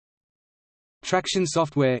Traction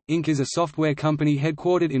Software, Inc. is a software company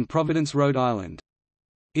headquartered in Providence, Rhode Island.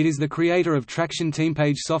 It is the creator of Traction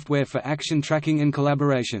TeamPage software for action tracking and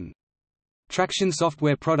collaboration. Traction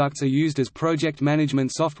software products are used as project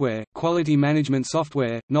management software, quality management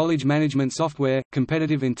software, knowledge management software,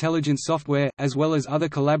 competitive intelligence software, as well as other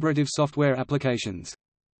collaborative software applications.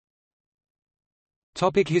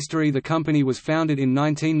 History. The company was founded in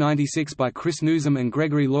 1996 by Chris Newsom and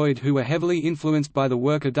Gregory Lloyd, who were heavily influenced by the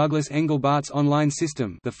work of Douglas Engelbart's online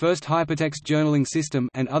system, the first hypertext journaling system,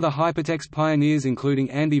 and other hypertext pioneers including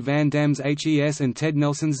Andy Van Dam's HES and Ted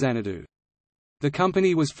Nelson's Xanadu. The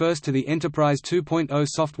company was first to the Enterprise 2.0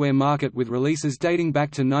 software market with releases dating back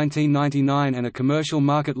to 1999 and a commercial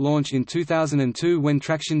market launch in 2002 when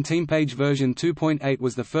Traction TeamPage version 2.8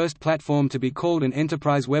 was the first platform to be called an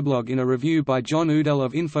enterprise weblog in a review by John Udell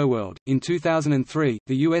of InfoWorld. In 2003,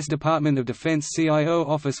 the U.S. Department of Defense CIO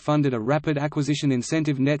Office funded a Rapid Acquisition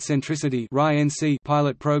Incentive Net Centricity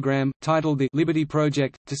pilot program, titled the Liberty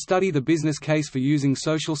Project, to study the business case for using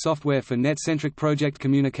social software for net-centric project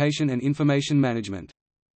communication and information management.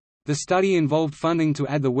 The study involved funding to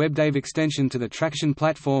add the WebDave extension to the Traction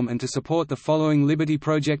platform and to support the following Liberty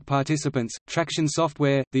Project participants: Traction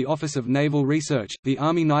Software, the Office of Naval Research, the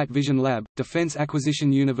Army Night Vision Lab, Defense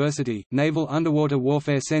Acquisition University, Naval Underwater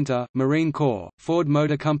Warfare Center, Marine Corps, Ford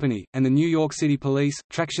Motor Company, and the New York City Police.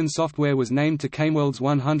 Traction Software was named to Cameworld's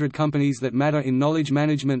 100 Companies That Matter in Knowledge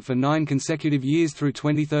Management for 9 consecutive years through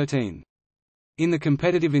 2013. In the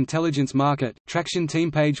competitive intelligence market, Traction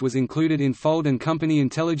TeamPage was included in Fold & Company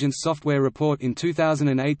Intelligence Software Report in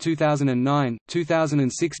 2008-2009,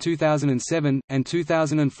 2006-2007, and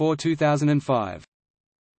 2004-2005.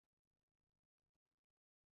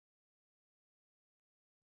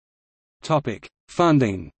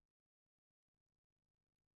 Funding.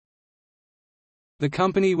 The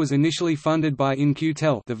company was initially funded by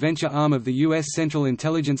In-Q-Tel, the venture arm of the U.S. Central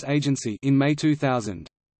Intelligence Agency, in May 2000.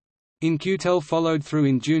 In-Q-Tel followed through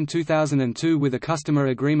in June 2002 with a customer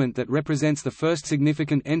agreement that represents the first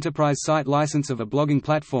significant enterprise site license of a blogging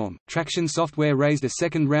platform. Traction Software raised a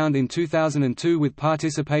second round in 2002 with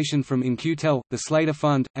participation from In-Q-Tel, the Slater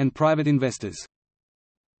Fund, and private investors.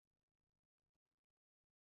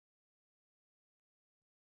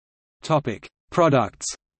 Topic: Products.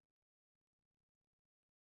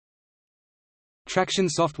 Traction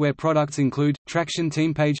Software products include Traction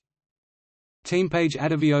TeamPage, TeamPage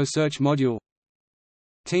Adavio Search Module,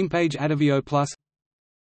 TeamPage Adavio Plus,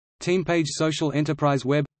 TeamPage Social Enterprise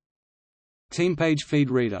Web, TeamPage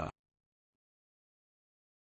Feed Reader.